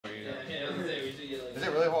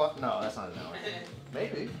really hold? No, that's not an hour.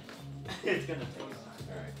 Maybe. It's gonna take time.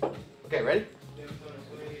 All right. Okay, ready?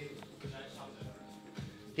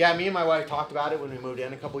 Yeah, me and my wife talked about it when we moved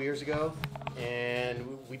in a couple years ago,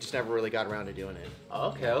 and we just never really got around to doing it.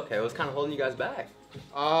 Okay. What's kind of holding you guys back?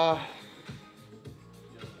 I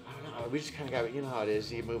don't know. We just kind of got, you know how it is.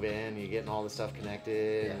 You move in, you're getting all the stuff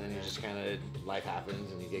connected, and then you just kind of, life happens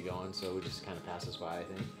and you get going. So we just kind of pass us by, I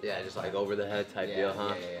think. Yeah, just like over the head type deal,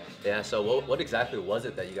 huh? Yeah. Yeah. So what exactly was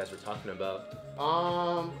it that you guys were talking about?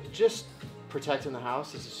 Just protecting the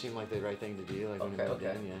house. It just seemed like the right thing to do. Like when you moved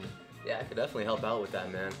in, yeah. Yeah, I could definitely help out with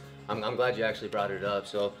that, man. I'm glad you actually brought it up.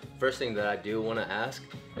 So first thing that I do want to ask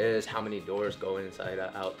is how many doors go inside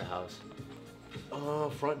out the house?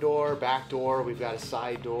 Front door, back door. We've got a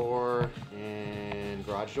side door and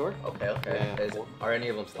garage door. Okay. Yeah. Are any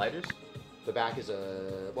of them sliders? The back is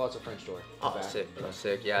it's a French door. Oh,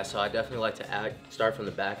 sick. Yeah, so I definitely like to start from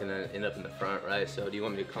the back and then end up in the front, right? So do you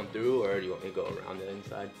want me to come through or do you want me to go around the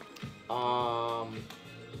inside? You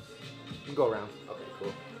can go around. Okay,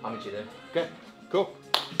 cool. I'll meet you there. Okay, cool.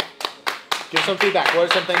 Give some feedback. What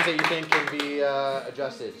are some things that you think can be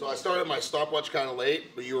adjusted? So I started my stopwatch kind of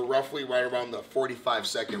late, but you were roughly right around the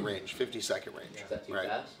 45-second range, 50-second range. Is that too right?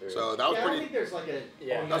 fast? Or? So that was I pretty. don't think there's like a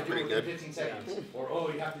that's pretty good. 15 seconds,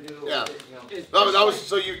 or you have to do. Yeah. No, that was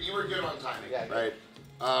so you were good on timing, right?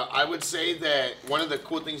 I would say that one of the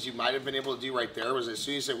cool things you might have been able to do right there was as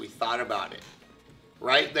soon as you said we thought about it,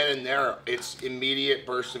 right then and there, it's immediate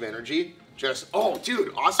burst of energy. Just, oh,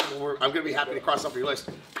 dude, awesome. I'm going to be happy to cross off your list.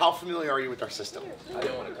 How familiar are you with our system? I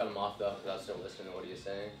didn't want to cut him off, though, because I was still listening to what he was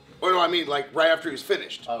saying. Or no, I mean, like, right after he was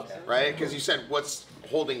finished. Okay. Right? Because you said, what's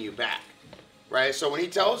holding you back? Right? So when he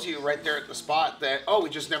tells you right there at the spot that, oh, we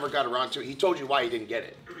just never got around to it, he told you why he didn't get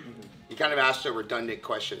it. He kind of asked a redundant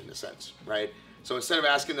question in a sense, right? So instead of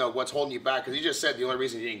asking, what's holding you back, because he just said the only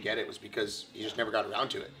reason he didn't get it was because he just never got around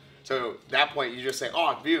to it. So at that point, you just say,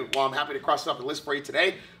 oh, dude, well, I'm happy to cross it off the list for you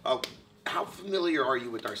today. How familiar are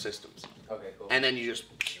you with our systems? Okay, cool. And then you just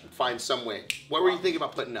find some way. What were you thinking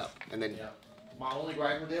about putting up? And then, my only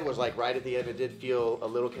gripe with it was like right at the end, it did feel a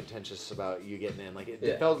little contentious about you getting in. Like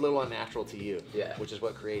it felt a little unnatural to you, which is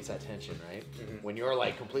what creates that tension, right? When you're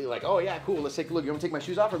like completely like, oh yeah, cool, let's take a look. You want me to take my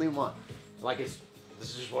shoes off or leave them on? Like this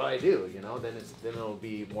is just what I do, you know. Then it'll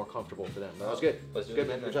be more comfortable for them. But that was good. Let's do it good,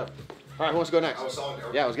 again, man. Good job. All right, who wants to go next? I was solid.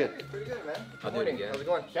 Yeah, it was good. Hey, pretty good, man. I'll do it again. How's it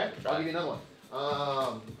going? Okay, I'll give you another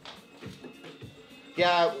one.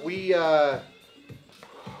 Yeah, we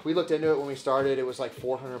looked into it when we started. It was like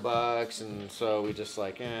 $400, and so we just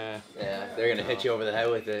like, Yeah, they're gonna hit you over the head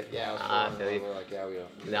with it. Yeah, we're like, yeah, we go.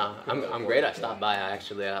 No, I'm great. I stopped by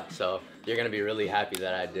actually, so you're gonna be really happy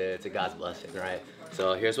that I did. It's a God's blessing, right?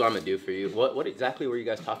 So here's what I'm gonna do for you. What exactly were you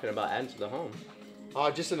guys talking about adding to the home?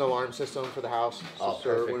 Just an alarm system for the house. Oh, so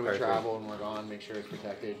perfect, when we travel and we're gone, make sure it's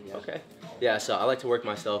protected. Yeah. Okay. Yeah, so I like to work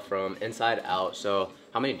myself from inside out. So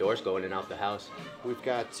how many doors go in and out the house? We've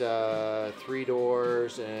got 3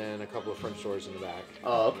 doors and a couple of French doors in the back.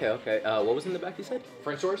 Oh, okay. What was in the back you said?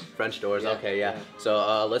 French doors? French doors, okay, yeah.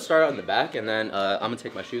 So let's start on the back, and then I'm gonna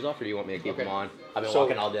take my shoes off, or do you want me to keep them on? I've been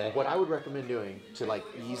walking all day. What I would recommend doing to like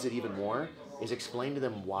ease it even more is explain to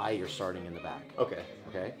them why you're starting in the back. Okay.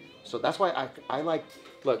 Okay? So that's why I like,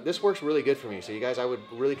 look, this works really good for me. So you guys, I would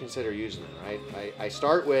really consider using it, right? I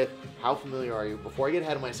start with how familiar are you, before I get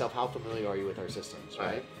ahead of myself, how familiar are you with our systems,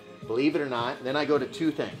 right? Believe it or not, then I go to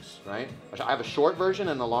 2 things, right? I have a short version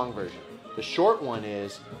and a long version. The short one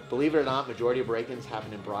is, believe it or not, majority of break-ins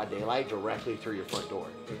happen in broad daylight directly through your front door.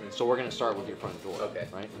 So we're gonna start with your front door,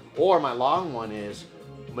 right? Or my long one is,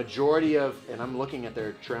 majority of, and I'm looking at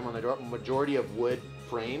their trim on the door, majority of wood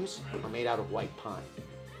frames are made out of white pine.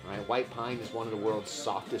 Right? White pine is one of the world's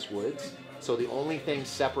softest woods. So the only thing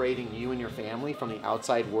separating you and your family from the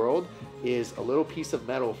outside world is a little piece of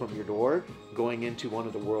metal from your door going into one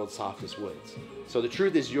of the world's softest woods. So the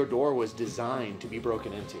truth is your door was designed to be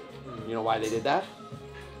broken into. You know why they did that?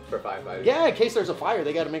 For firefighters? Yeah, in case there's a fire,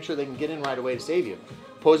 they got to make sure they can get in right away to save you.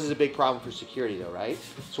 Poses a big problem for security though, right?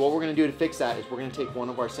 So what we're going to do to fix that is we're going to take one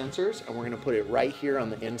of our sensors and we're going to put it right here on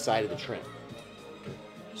the inside of the trim.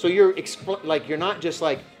 So you're not just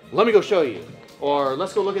like, let me go show you, or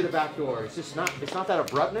let's go look at the back door. It's just not, it's not that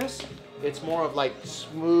abruptness. It's more of like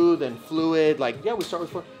smooth and fluid, like, yeah, we start with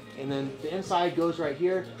 4, and then the inside goes right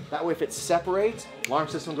here. That way if it separates, alarm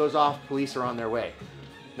system goes off, police are on their way.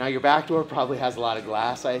 Now your back door probably has a lot of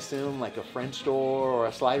glass, I assume, like a French door or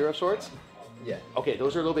a slider of sorts. Yeah. Okay,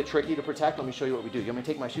 those are a little bit tricky to protect. Let me show you what we do. You want me to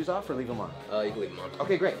take my shoes off or leave them on? You can leave them on.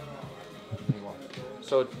 Okay, great.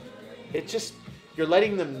 So it just, you're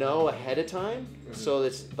letting them know ahead of time So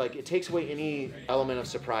it's like it takes away any element of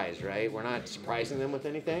surprise, right? We're not surprising them with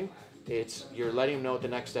anything. It's you're letting them know what the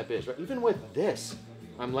next step is, right? Even with this,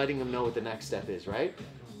 I'm letting them know what the next step is, right?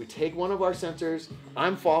 We take one of our sensors,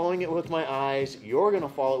 I'm following it with my eyes, you're gonna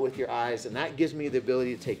follow it with your eyes, and that gives me the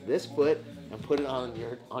ability to take this foot and put it on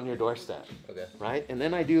your doorstep. Okay. Right? And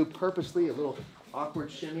then I do purposely a little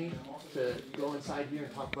awkward shimmy to go inside here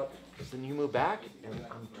and talk about this. Then you move back and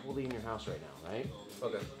I'm totally in your house right now, right?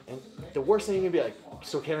 Okay. And the worst thing you can be like,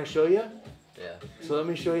 so can I show you? Yeah. So let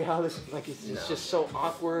me show you how this, like it's just so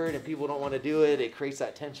awkward and people don't want to do it. It creates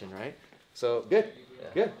that tension, right? So good,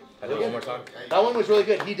 good. I do it one more time. That one was really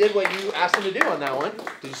good. He did what you asked him to do on that one.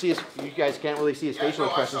 Did you see his, you guys can't really see his facial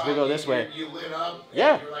expressions. We go this way. You lit up.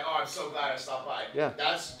 Yeah. And you're like, oh, I'm so glad I stopped by. Yeah.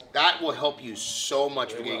 That will help you so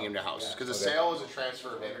much with getting into the house. Because a sale is a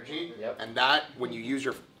transfer of energy. Yep. And that, when you use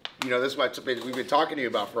your, this is what we've been talking to you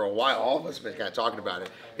about for a while. All of us have been kind of talking about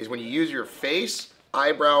it. Is when you use your face,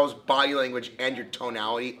 eyebrows, body language, and your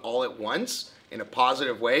tonality all at once in a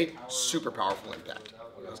positive way, super powerful impact.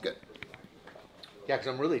 That was good. Yeah,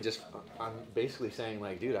 because I'm basically saying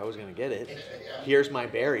like, dude, I was going to get it. Here's my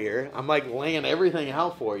barrier. I'm like laying everything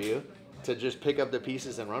out for you to just pick up the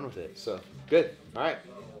pieces and run with it. So, good. All right.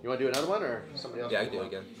 You want to do another one or somebody else? Yeah, I can do it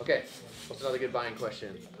again. Okay. What's another good buying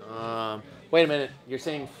question? Wait a minute. You're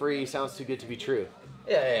saying free sounds too good to be true.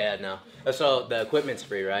 Yeah, no. So the equipment's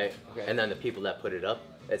free, right? Okay. And then the people that put it up,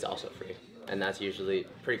 it's also free. And that's usually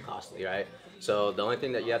pretty costly, right? So the only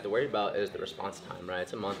thing that you have to worry about is the response time, right?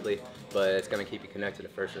 It's a monthly, but it's gonna keep you connected to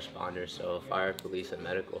first responders, so fire, police, and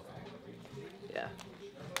medical. Yeah.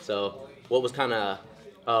 So what was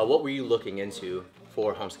what were you looking into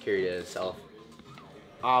for home security itself?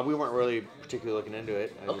 We weren't really particularly looking into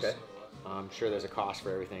it. Okay. I'm sure there's a cost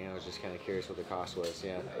for everything. I was just kind of curious what the cost was.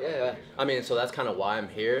 Yeah. Yeah. I mean, so that's kind of why I'm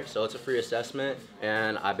here. So it's a free assessment,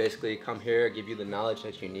 and I basically come here, give you the knowledge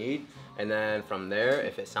that you need, and then from there,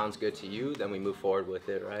 if it sounds good to you, then we move forward with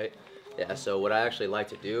it, right? Yeah. So what I actually like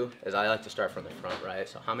to do is I like to start from the front, right?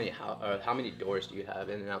 So how many doors do you have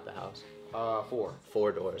in and out the house? 4.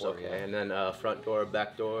 4 doors. Okay. Yeah. And then front door,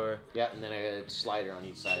 back door. Yeah, and then I got a slider on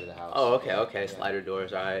each side of the house. Oh, okay. Slider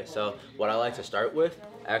doors. All right. So what I like to start with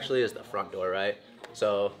actually is the front door, right?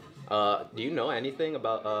 So do you know anything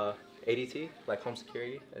about ADT, like home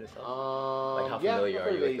security in itself? Like how familiar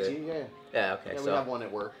are you with it? Yeah. Yeah. Okay. Yeah, So we have one at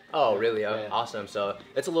work. oh, really? Yeah. Awesome. So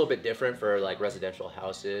it's a little bit different for like residential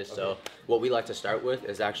houses. Okay. So what we like to start with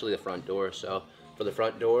is actually the front door. So for the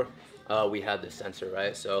front door, we have the sensor,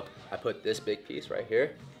 right? So I put this big piece right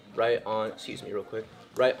here, right on,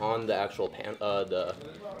 right on the actual the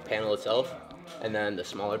panel itself, and then the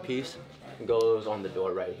smaller piece goes on the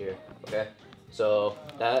door right here, okay? So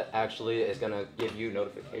that actually is gonna give you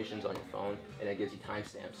notifications on your phone, and it gives you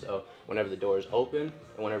timestamps. So whenever the door is open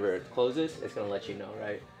and whenever it closes, it's gonna let you know,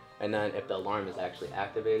 right? And then if the alarm is actually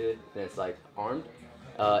activated, then it's like armed.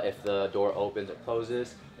 If the door opens or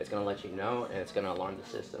closes, it's gonna let you know, and it's gonna alarm the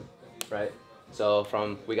system, right? So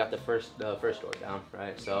we got the first door down,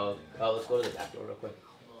 right? So let's go to the back door real quick.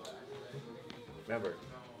 Remember,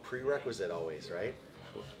 prerequisite always, right?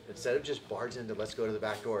 Instead of just barge into let's go to the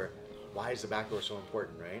back door, why is the back door so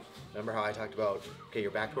important, right? Remember how I talked about, okay,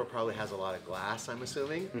 your back door probably has a lot of glass, I'm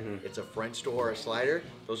assuming. Mm-hmm. It's a French door or a slider.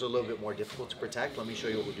 Those are a little bit more difficult to protect. Let me show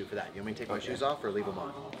you what we'll do for that. You want me to take my shoes off or leave them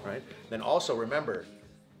on, right? Then also remember,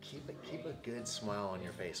 keep a good smile on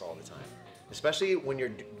your face all the time. Especially when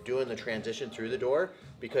you're doing the transition through the door,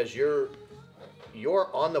 because you're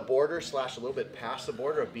on the border / a little bit past the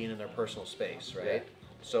border of being in their personal space, right? Yeah.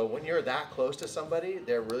 So when you're that close to somebody,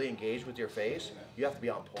 they're really engaged with your face, you have to be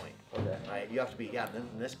on point. Okay. Right? You have to be,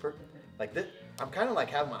 like this, I'm kind of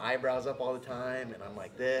like having my eyebrows up all the time, and I'm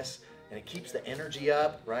like this, and it keeps the energy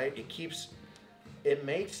up, right? It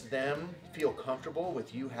makes them feel comfortable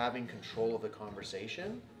with you having control of the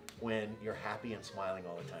conversation when you're happy and smiling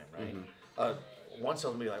all the time, right? Mm-hmm. Once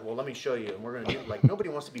they'll be like, well, let me show you, and we're gonna do, like, nobody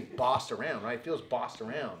wants to be bossed around, right? It feels bossed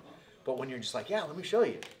around. But when you're just like, yeah, let me show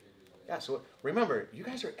you. Yeah, so remember, you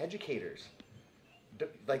guys are educators.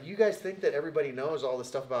 Like, you guys think that everybody knows all the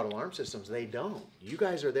stuff about alarm systems. They don't. You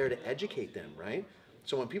guys are there to educate them, right?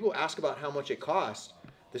 So when people ask about how much it costs,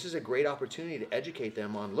 this is a great opportunity to educate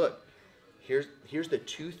them on, look, here's the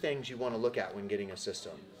 2 things you want to look at when getting a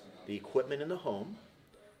system. The equipment in the home,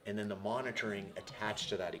 and then the monitoring attached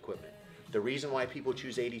to that equipment. The reason why people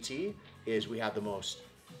choose ADT is we have the most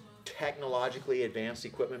technologically advanced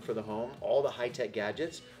equipment for the home, all the high-tech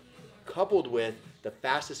gadgets, coupled with the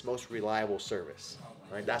fastest, most reliable service,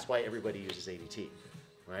 right? That's why everybody uses ADT,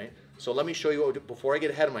 right? So let me show you, before I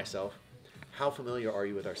get ahead of myself, how familiar are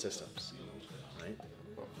you with our systems, right?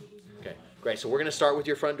 Okay, great. So we're gonna start with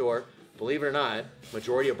your front door. believe it or not,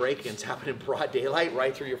 majority of break-ins happen in broad daylight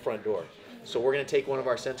right through your front door. So we're gonna take one of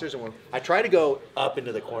our sensors and I try to go up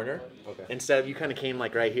into the corner instead of you kind of came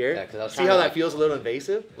like right here. Yeah, 'cause I was See trying how to, that like, feels a little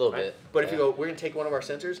invasive? A little bit. But if you go, we're gonna take one of our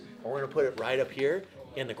sensors and we're gonna put it right up here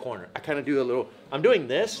in the corner. I kind of do a little, I'm doing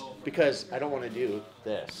this because I don't want to do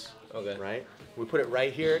this. Okay. Right? We put it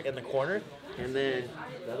right here in the corner and then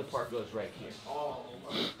the other part goes right here.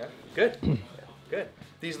 Okay. Good. Good.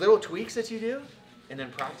 These little tweaks that you do and then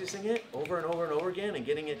practicing it over and over and over again and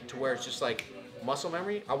getting it to where it's just like muscle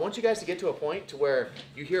memory. I want you guys to get to a point to where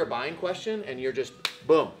you hear a buying question and you're just,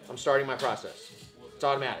 boom, I'm starting my process. It's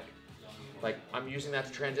automatic. Like I'm using that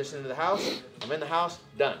to transition into the house. I'm in the house,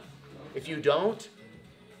 done. If you don't,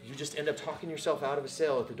 you just end up talking yourself out of a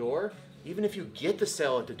sale at the door. Even if you get the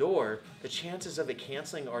sale at the door, the chances of it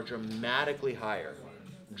canceling are dramatically higher.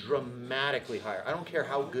 Dramatically higher. I don't care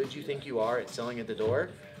how good you think you are at selling at the door,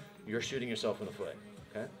 you're shooting yourself in the foot.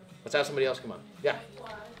 Okay? Let's have somebody else come on. Yeah.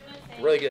 Really good.